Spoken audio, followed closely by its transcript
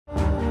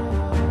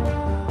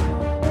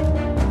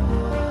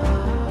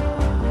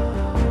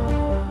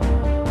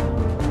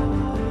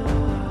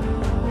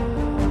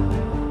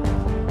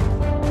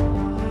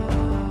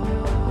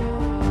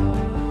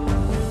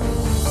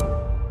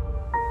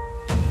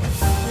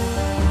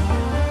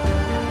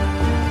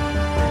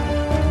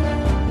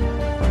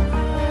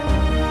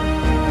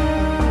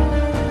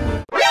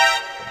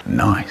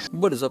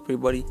What is up,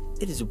 everybody?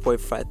 It is your boy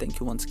Farai. Thank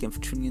you once again for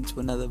tuning in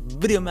to another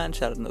video, man.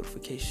 Shout out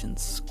notifications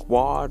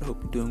squad.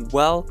 Hope you're doing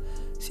well.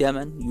 So yeah,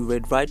 man, you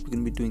read right. We're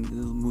gonna be doing the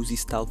Lil Mosey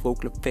style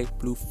vocal effect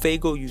Blue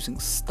Fago using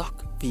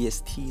stock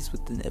VSTs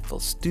within FL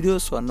Studio.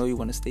 So I know you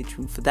want to stay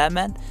tuned for that,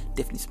 man.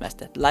 Definitely smash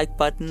that like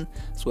button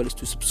as well as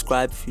to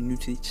subscribe if you're new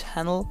to the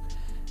channel.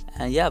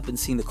 And yeah, I've been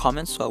seeing the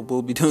comments, so I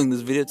will be doing this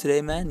video today,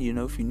 man. You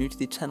know, if you're new to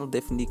the channel,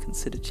 definitely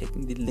consider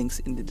checking the links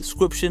in the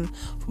description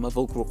for my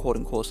vocal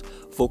recording course,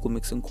 vocal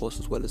mixing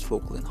course, as well as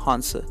vocal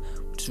enhancer,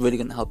 which is really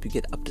going to help you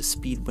get up to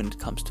speed when it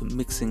comes to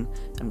mixing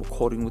and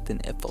recording within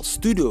FL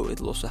Studio.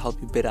 It'll also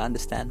help you better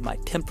understand my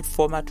template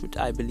format, which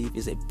I believe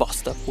is a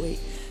bossed up way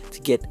to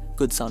get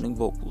good sounding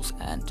vocals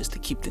and just to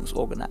keep things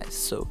organized.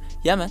 So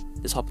yeah, man,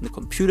 let's hop in the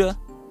computer.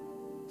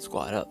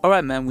 Squad up.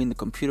 Alright, man, we're in the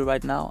computer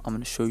right now. I'm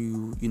going to show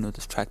you,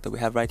 this track that we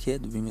have right here,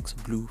 the remix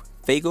of Blue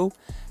Fago.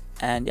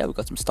 And yeah, we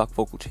got some stock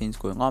vocal chains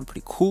going on,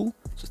 pretty cool.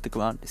 So stick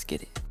around, let's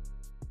get it.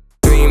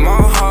 Three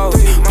more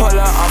hoes, pull up,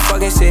 I'm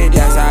fucking shit,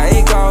 that's how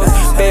it goes.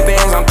 Big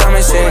bands, I'm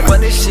coming shit.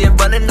 Running shit,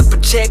 running up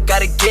a check,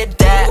 gotta get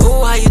that.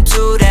 Ooh, how you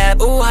do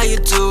that? Ooh, how you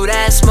do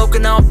that?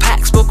 Smoking on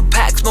packs, smoking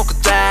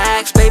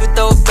stacks. Baby,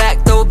 throw it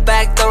back, throw it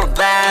back, throw it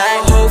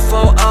back. Whole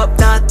four up,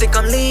 now I think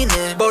I'm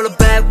leaning. Roll it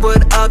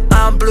backward up,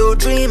 I'm blue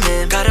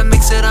dreaming. Gotta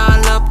mix it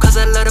all up, cause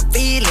I love the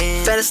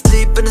feeling. Better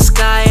sleep in the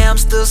sky, I'm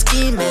still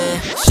scheming.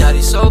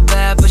 Shawty so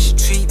bad, but she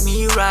treat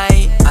me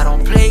right. I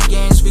don't play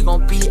games, we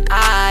gon' be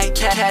aight.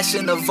 Cash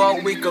in the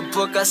vault, we could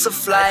book us a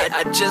flight.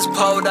 I just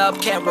pulled up,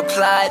 can't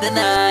reply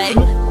tonight.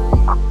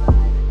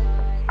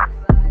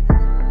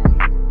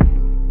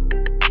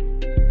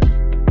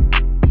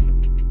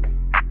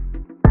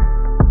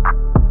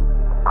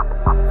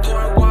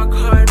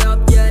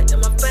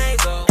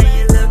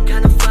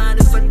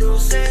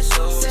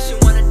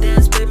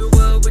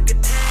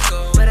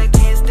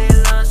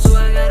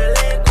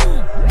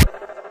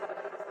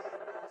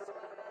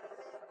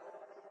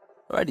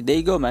 Alrighty, there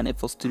you go, man.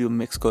 FL Studio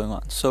mix going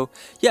on. So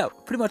yeah,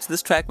 pretty much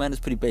this track, man, is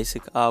pretty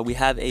basic. We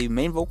have a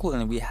main vocal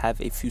and then we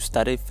have a few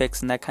stutter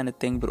effects and that kind of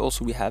thing, but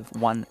also we have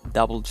one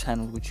double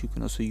channel which you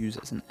can also use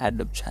as an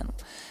ad-lib channel.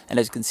 And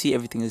as you can see,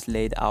 everything is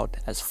laid out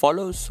as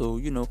follows. So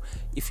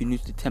if you're new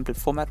to the template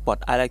format,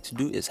 what I like to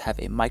do is have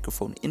a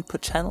microphone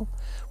input channel,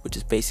 which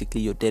is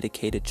basically your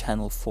dedicated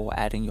channel for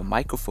adding your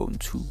microphone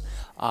to,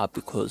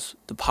 because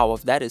the power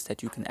of that is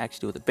that you can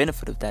actually, or the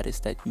benefit of that is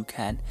that you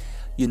can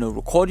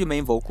record your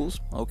main vocals,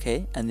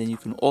 okay, and then you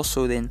can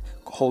also then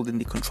hold in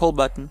the control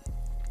button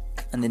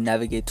and then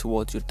navigate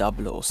towards your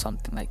doubler or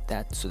something like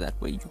that, so that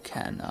way you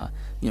can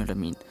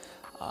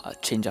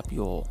change up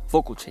your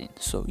vocal chain.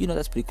 So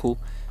that's pretty cool.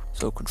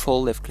 So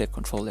control left click,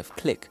 control left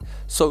click.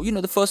 So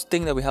the first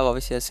thing that we have,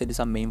 obviously, as I said, is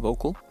our main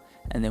vocal,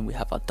 and then we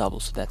have our double,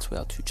 so that's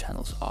where our two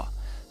channels are.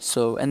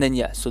 So and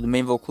then so the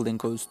main vocal then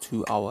goes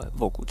to our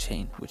vocal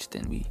chain, which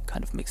then we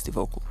kind of mix the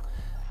vocal.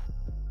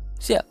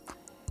 So yeah,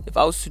 if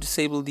I was to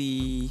disable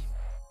the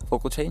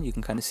vocal chain, you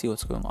can kind of see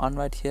what's going on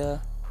right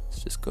here.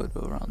 Let's just go to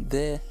around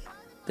there.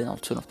 Then I'll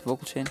turn off the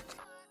vocal chain.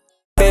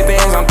 Big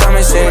bands, I'm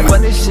coming shit.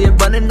 Running shit,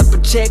 running up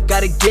a check,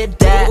 gotta get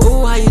that.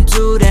 Ooh, how you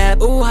do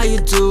that? Ooh, how you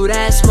do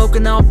that?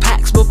 Smoking on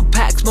packs, smoking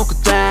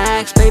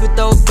stacks. Baby,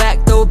 throw it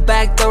back, throw it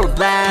back, throw it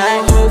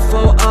back. Whole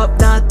four up,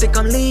 now I think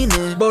I'm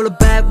leaning. Roll it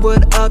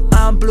backward up,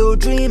 I'm blue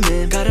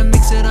dreaming. Gotta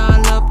mix it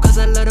all up, cause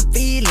I love the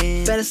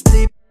feeling. Better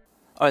sleep.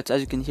 Alright, so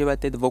as you can hear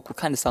right there, the vocal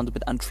kind of sounds a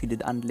bit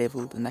untreated,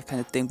 unleveled, and that kind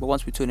of thing. But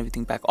once we turn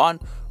everything back on,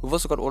 we've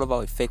also got all of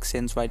our effect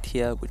sends right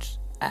here, which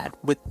add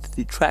with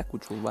the track,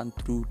 which we'll run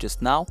through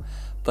just now.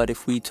 But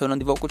if we turn on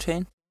the vocal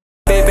chain,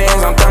 big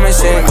bands, I'm coming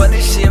shit.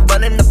 Running shit,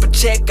 running up a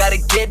check, gotta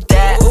get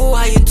that. Ooh,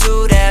 how you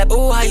do that?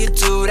 Ooh, how you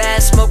do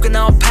that? Smoking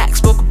on packs,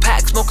 smoking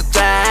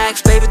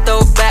stacks. Baby, throw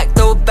it back,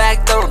 throw it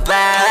back, throw it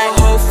back.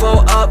 Whole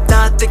four up,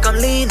 now I think I'm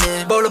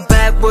leaning. Roll it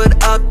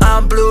backward up,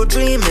 I'm blue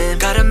dreaming.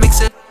 Gotta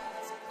mix it.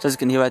 so as you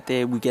can hear right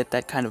there, we get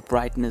that kind of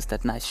brightness,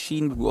 that nice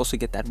sheen, but we also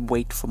get that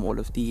weight from all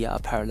of the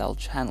parallel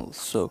channels.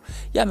 So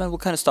yeah, man, we'll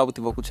kind of start with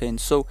the vocal chain.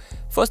 So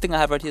first thing I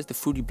have right here is the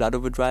Fruity Blood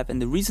Overdrive, and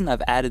the reason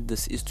I've added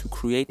this is to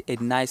create a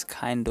nice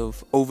kind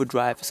of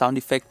overdrive sound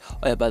effect.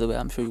 Oh yeah, by the way,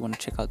 I'm sure you want to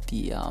check out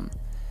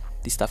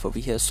the stuff over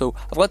here. So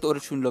I've got the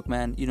auto-tune look,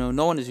 man.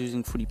 No one is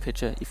using Fruity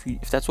Pitcher.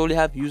 If that's all you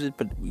have, use it,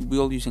 but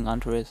we're all using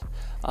Antares.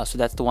 So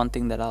that's the one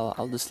thing that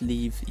I'll just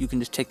leave. You can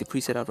just check the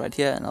preset out right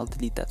here, and I'll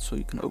delete that so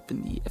you can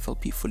open the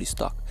FLP fully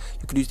stock.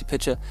 You can use the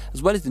pitcher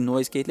as well as the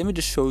NoiseGate. Let me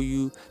just show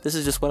you. This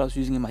is just what I was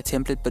using in my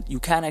template, but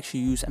you can actually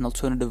use an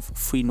alternative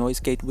free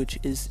NoiseGate, which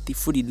is the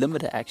Fruity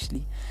Limiter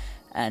actually,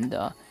 and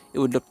it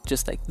would look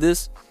just like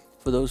this.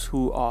 For those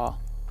who are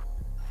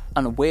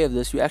unaware of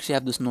this, you actually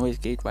have this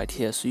NoiseGate right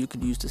here, so you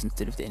could use this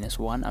instead of the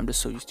NS1. I'm just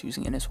so used to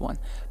using NS1.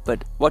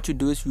 But what you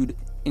do is you'd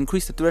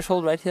increase the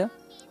threshold right here,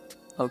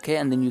 okay,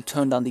 and then you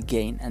turn down the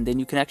gain, and then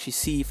you can actually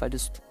see, if I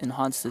just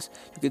enhance this,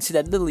 you can see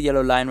that little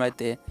yellow line right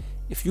there.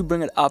 If you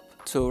bring it up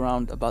to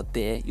around about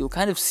there, you'll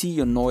kind of see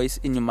your noise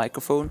in your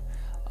microphone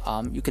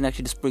you can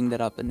actually just bring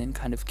that up and then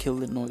kind of kill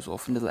the noise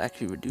off, and it'll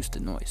actually reduce the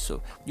noise.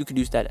 So you could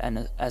use that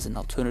as an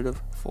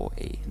alternative for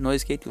a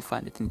noise gate. You'll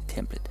find it in the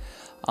template.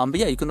 But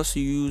yeah, you can also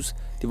use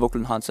the vocal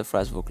enhancer,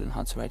 Farai's vocal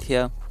enhancer right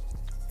here,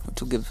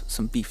 which will give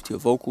some beef to your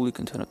vocal. You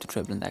can turn up the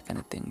treble and that kind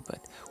of thing. But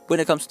when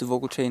it comes to the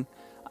vocal chain,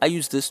 I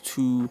use this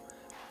to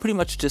pretty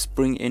much just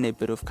bring in a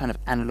bit of kind of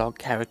analog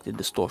character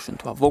distortion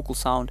to our vocal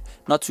sound.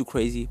 Not too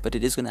crazy, but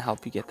it is going to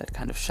help you get that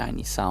kind of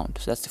shiny sound.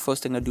 So that's the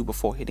first thing I do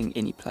before hitting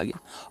any plugin.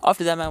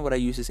 After that, man, what I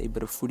use is a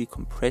bit of Fruity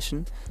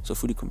compression, so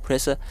Fruity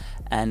compressor.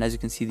 And as you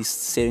can see, these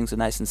settings are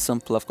nice and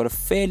simple. I've got a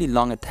fairly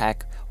long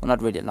attack, well,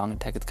 not really a long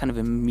attack, it's kind of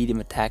a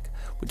medium attack,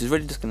 which is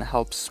really just going to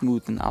help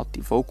smoothen out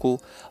the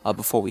vocal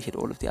before we hit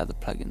all of the other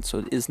plugins. So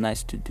it is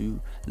nice to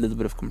do a little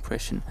bit of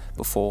compression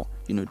before,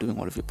 you know, doing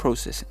all of your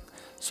processing.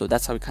 So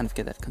that's how we kind of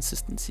get that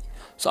consistency.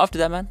 So after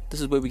that, man,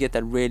 this is where we get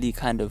that really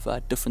kind of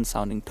different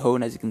sounding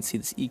tone. As you can see,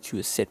 this EQ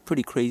is set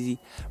pretty crazy.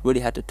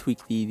 Really had to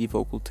tweak the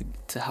vocal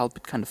to help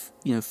it kind of,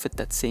 you know, fit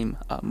that same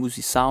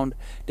Mosey sound.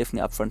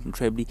 Definitely upfront and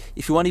trebly.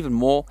 If you want even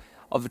more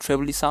of a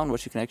trebly sound,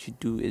 what you can actually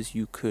do is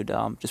you could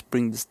just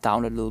bring this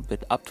down a little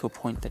bit up to a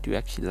point that you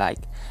actually like,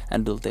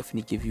 and it'll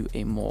definitely give you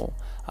a more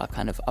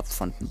kind of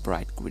upfront and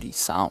bright, gritty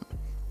sound.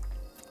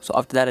 So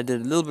after that, I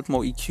did a little bit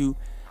more EQ.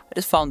 I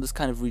just found this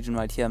kind of region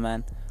right here,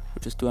 man,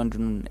 which is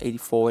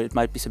 284. It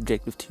might be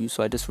subjective to you,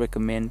 so I just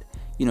recommend,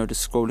 you know,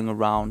 just scrolling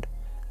around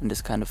and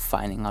just kind of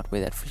finding out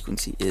where that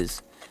frequency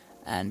is,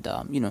 and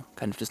you know,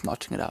 kind of just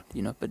notching it out,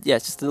 you know. But yeah,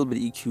 it's just a little bit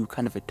of EQ,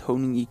 kind of a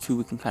toning EQ.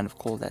 We can kind of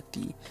call that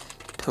the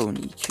tone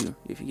EQ,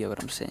 if you get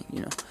what I'm saying, you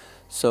know.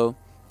 So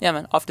yeah,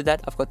 man, after that,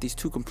 I've got these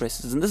two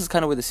compressors, and this is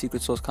kind of where the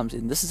secret sauce comes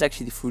in. This is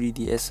actually the Fruity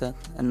de-esser,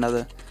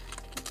 another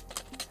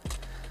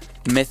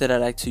method I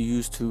like to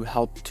use to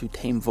help to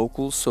tame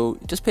vocals. So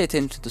just pay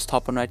attention to this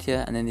top one right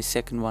here, and then the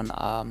second one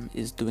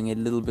is doing a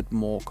little bit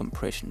more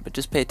compression, but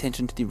just pay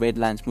attention to the red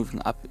lines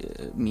moving up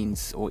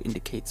means or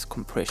indicates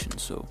compression.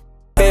 So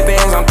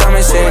I'm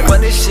coming soon.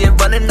 Run this shit,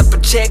 running up a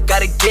check,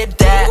 gotta get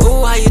that.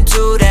 Ooh, how you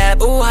do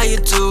that? Ooh, how you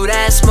do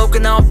that?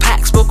 Smoking on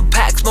packs, smoking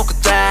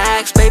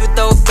stacks. Baby,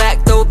 throw it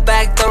back, throw it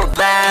back, throw it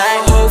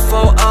back. Whole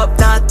four up,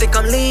 now I think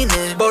I'm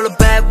leaning. Roll it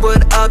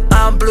backward up,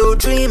 I'm blue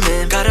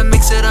dreaming. Gotta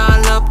mix it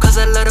all up, cause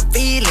I love the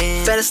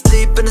feeling. Better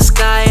sleep in the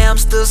sky, I'm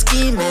still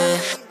scheming.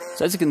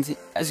 So as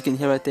you can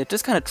hear right there, it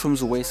just kind of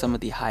trims away some of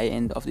the high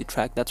end of the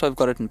track. That's why I've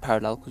got it in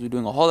parallel, because we're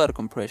doing a whole lot of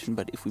compression,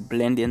 but if we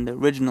blend in the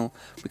original,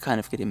 we kind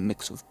of get a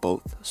mix of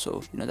both.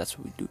 So, you know, that's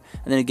what we do.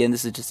 And then again,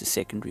 this is just a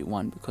secondary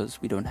one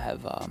because we don't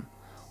have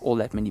all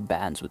that many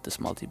bands with this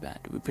multi-band.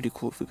 It would be pretty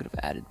cool if we could have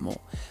added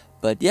more.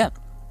 But yeah,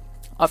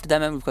 after that,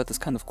 man, we've got this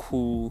kind of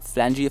cool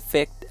flangy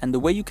effect, and the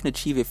way you can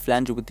achieve a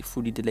flanger with the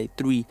Fruity Delay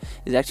 3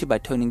 is actually by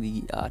turning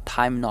the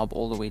time knob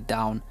all the way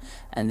down,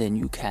 and then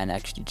you can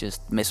actually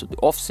just mess with the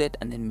offset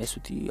and then mess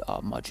with the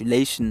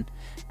modulation,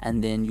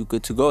 and then you're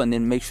good to go. And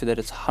then make sure that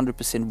it's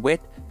 100%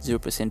 wet,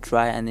 0%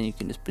 dry, and then you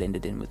can just blend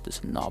it in with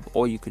this knob,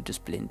 or you could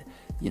just blend,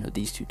 you know,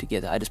 these two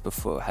together. I just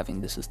prefer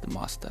having this as the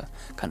master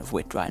kind of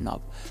wet dry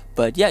knob.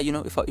 But yeah, you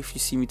know, if you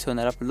see me turn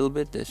that up a little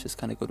bit, let's just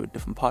kind of go to a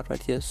different part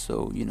right here.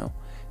 So, you know,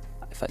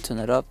 if I turn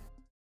it up,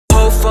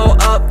 whole four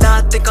up, now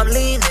I think I'm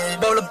leaning.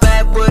 Roll it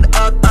backward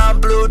up, I'm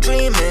blue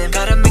dreaming.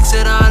 Gotta mix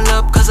it all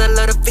up, cause I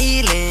love the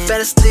feeling.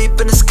 Better sleep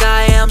in the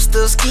sky, I'm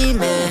still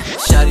scheming.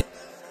 Shawty.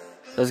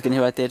 As you can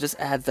hear right there, just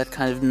adds that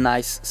kind of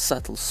nice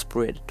subtle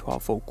spread to our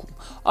vocal.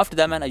 After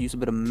that, man, I use a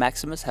bit of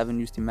Maximus. Haven't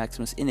used the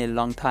Maximus in a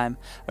long time.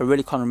 I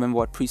really can't remember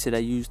what preset I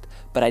used,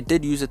 but I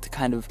did use it to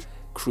kind of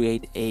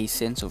create a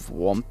sense of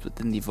warmth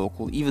within the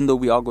vocal, even though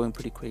we are going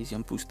pretty crazy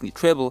on boosting the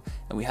treble,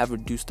 and we have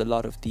reduced a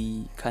lot of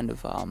the kind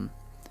of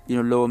you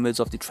know, lower mids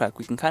of the track.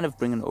 We can kind of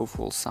bring an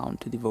overall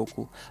sound to the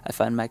vocal. I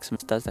find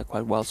Maximus does that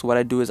quite well. So what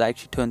I do is I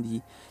actually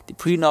turn the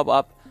pre-knob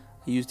up,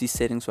 I use these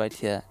settings right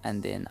here,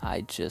 and then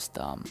I just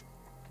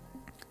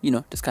you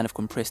know, just kind of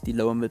compress the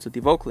lower mids of the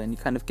vocal, and you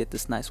kind of get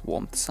this nice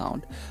warmth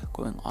sound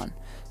going on.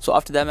 So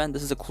after that, man,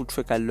 this is a cool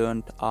trick I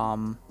learned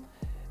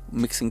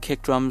mixing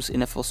kick drums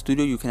in FL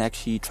Studio. You can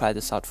actually try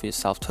this out for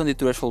yourself. Turn the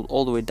threshold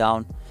all the way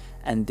down,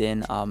 and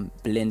then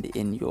blend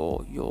in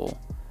your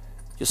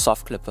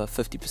soft clipper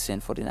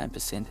 50%,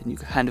 49%, and you're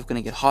kind of going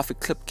to get half a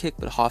clip kick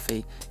but half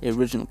a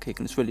original kick,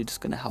 and it's really just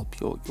going to help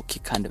your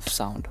kick kind of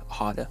sound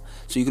harder.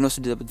 So you can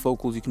also do that with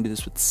vocals. You can do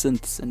this with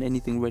synths and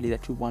anything really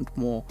that you want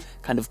more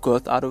kind of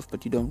girth out of,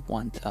 but you don't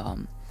want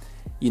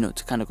you know,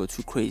 to kind of go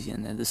too crazy,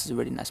 and then this is a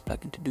really nice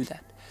plugin to do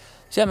that.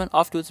 So yeah, man,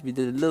 afterwards we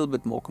did a little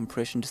bit more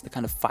compression just to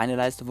kind of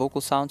finalize the vocal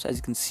sounds. As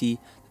you can see,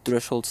 the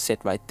threshold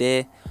set right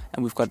there,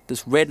 and we've got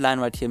this red line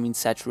right here means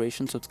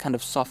saturation, so it's kind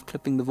of soft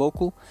clipping the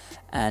vocal.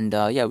 And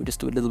yeah, we just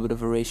do a little bit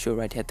of a ratio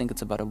right here. I think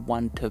it's about a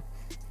 1:2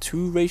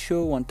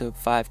 ratio,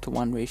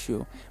 1:5:1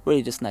 ratio,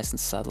 really just nice and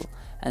subtle.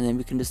 And then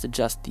we can just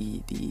adjust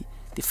the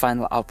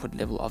final output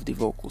level of the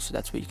vocal, so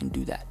that's where you can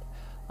do that.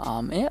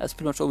 And yeah, that's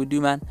pretty much all we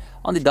do, man.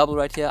 On the double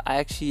right here,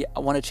 I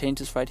want to change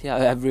this right here.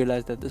 I've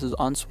realized that this is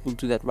on, so we'll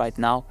do that right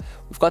now.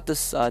 We've got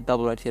this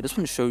double right here. I just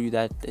want to show you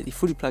that the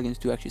Fruity plugins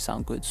do actually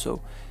sound good.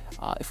 So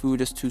if we were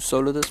just to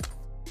solo this,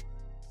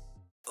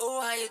 Ooh,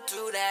 how you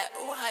do that?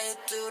 Ooh, how you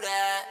do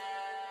that?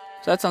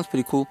 So that sounds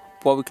pretty cool.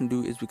 What we can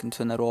do is we can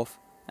turn that off.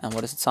 And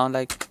what does it sound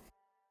like?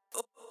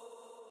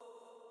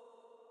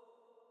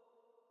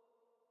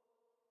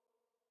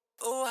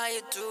 Ooh, how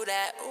you do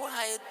that? Ooh,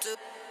 how you do?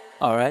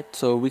 Alright,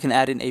 so we can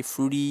add in a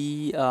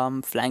fruity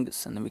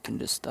flangus, and then we can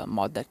just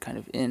mod that kind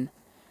of in.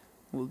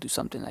 We'll do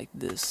something like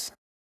this.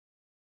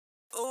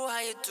 Ooh, how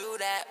you do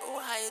that? Ooh,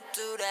 how you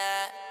do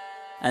that?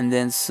 And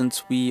then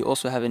since we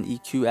also have an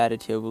EQ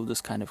added here, we'll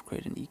just kind of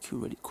create an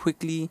EQ really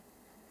quickly.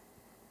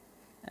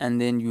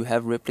 And then you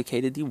have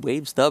replicated the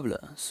waves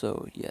doubler.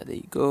 So yeah, there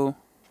you go.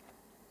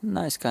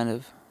 Nice kind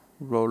of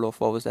roll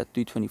off. What was that?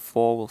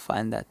 324. We'll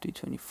find that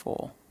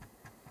 324.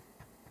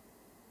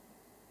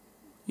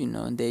 You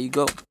know, and there you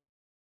go. Ooh,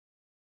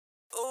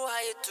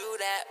 how you do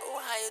that? Ooh,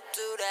 how you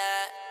do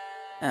that?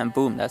 And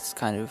boom, that's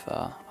kind of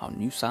our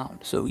new sound.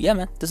 So yeah,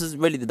 man, this is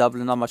really the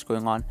doubler, not much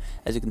going on.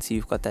 As you can see,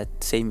 we've got that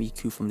same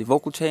EQ from the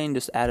vocal chain,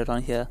 just added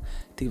on here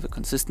to give it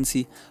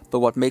consistency. But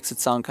what makes it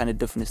sound kind of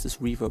different is this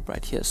reverb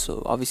right here.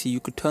 So obviously you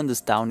could turn this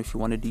down if you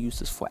wanted to use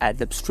this for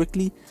ad-lib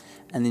strictly.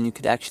 And then you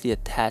could actually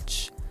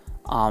attach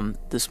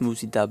this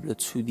Mosey doubler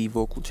to the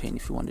vocal chain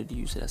if you wanted to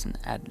use it as an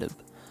ad-lib.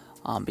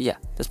 But yeah,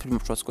 that's pretty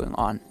much what's going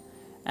on.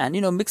 And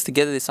you know, mixed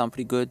together they sound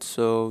pretty good,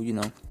 so you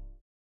know.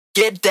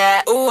 Get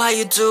that, ooh, how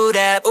you do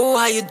that, ooh,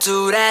 how you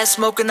do that,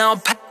 smoking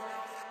on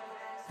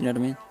you know what I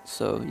mean?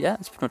 So yeah,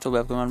 that's pretty much all we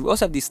have going on. We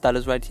also have these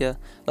stutters right here.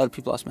 A lot of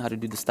people ask me how to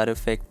do the stutter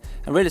effect.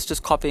 And really it's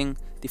just copying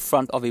the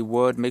front of a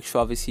word. Make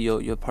sure obviously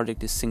your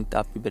project is synced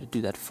up. You better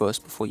do that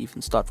first before you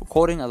even start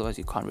recording. Otherwise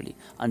you can't really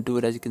undo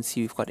it. As you can see,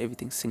 we've got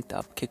everything synced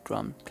up. Kick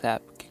drum,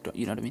 clap, kick drum,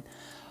 you know what I mean?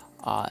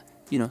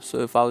 You know,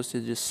 so if I was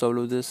to just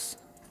solo this,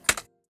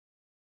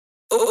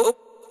 ooh.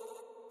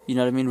 You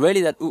know what I mean?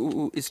 Really that ooh, ooh,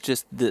 ooh is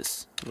just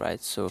this,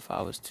 right? So if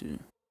I was to...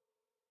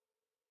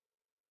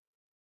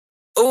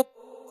 Ooh.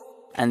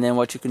 And then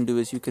what you can do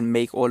is you can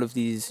make all of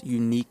these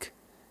unique,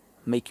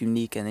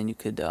 and then you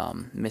could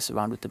mess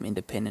around with them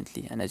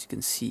independently. And as you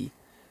can see,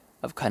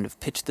 I've kind of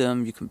pitched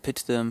them. You can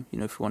pitch them, you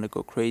know, if you want to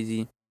go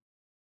crazy.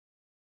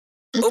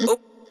 Ooh.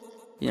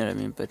 You know what I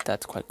mean? But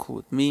that's quite cool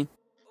with me.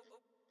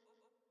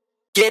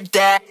 Get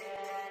that.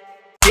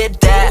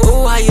 Get that,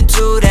 ooh, how you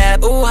do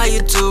that, ooh, how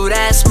you do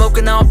that,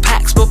 smoking on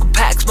packs, smoking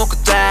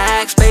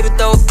packs, baby,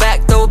 throw it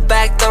back, throw it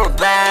back, throw it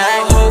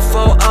back, hold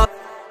for up.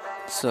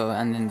 So,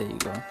 and then there you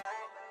go.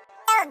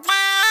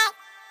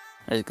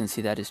 As you can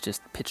see, that is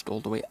just pitched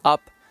all the way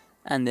up,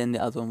 and then the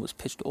other one was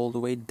pitched all the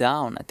way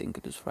down. I think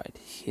it is right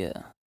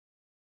here.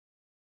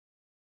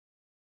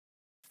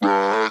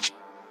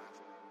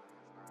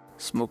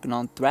 Smoking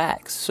on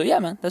thrax. So yeah,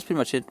 man, that's pretty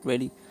much it,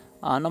 really.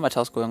 Not much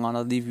else going on.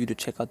 I'll leave you to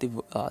check out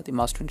the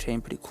mastering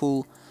chain. Pretty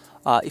cool.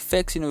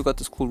 Effects, you know, we got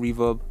this cool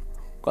reverb,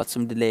 got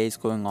some delays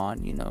going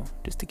on, you know,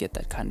 just to get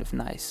that kind of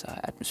nice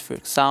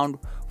atmospheric sound.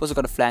 We've also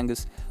got a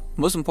flangus.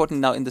 Most important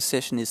now in the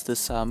session is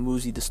this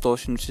Mosey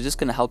distortion, which is just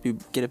going to help you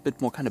get a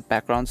bit more kind of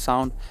background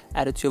sound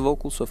added to your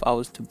vocals. So if I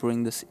was to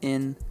bring this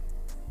in,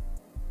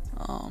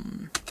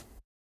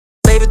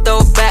 baby,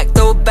 throw it back,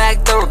 throw it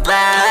back, throw it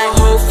back.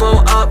 Hold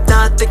for up,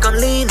 now I think I'm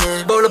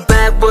leaning. Roll it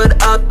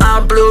backward up,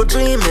 I'm blue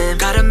dreaming.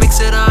 Gotta mix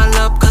it all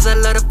up, cause I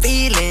love the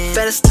feeling.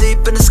 Fell asleep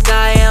in the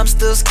sky, I'm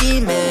still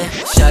scheming.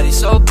 Shawty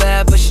so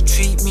bad, but she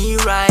treat me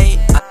right.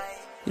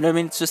 You know what I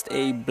mean? It's just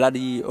a blood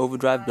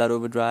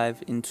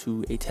overdrive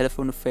into a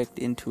telephone effect,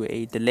 into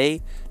a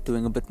delay,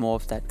 doing a bit more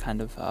of that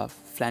kind of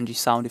flangey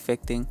sound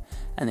effecting,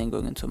 and then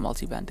going into a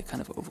multiband to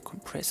kind of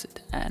overcompress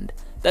it. And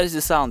that is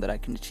the sound that I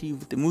can achieve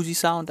with the Mosey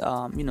sound.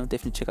 You know,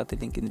 definitely check out the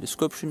link in the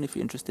description if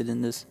you're interested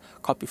in this.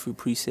 Copy through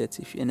presets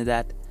if you're into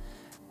that.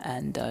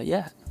 And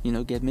yeah, you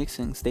know, get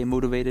mixing, stay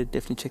motivated.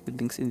 Definitely check the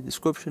links in the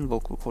description,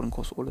 vocal recording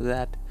course, all of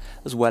that,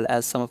 as well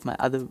as some of my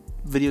other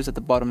videos at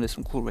the bottom. There's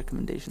some cool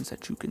recommendations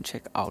that you can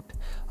check out.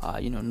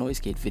 You know,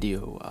 NoiseGate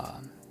video,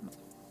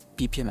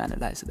 BPM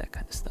analyzer, that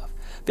kind of stuff.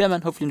 But yeah,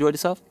 man, hopefully you enjoyed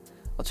yourself.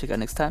 I'll check out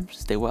next time.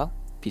 Stay well.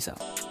 Peace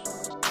out.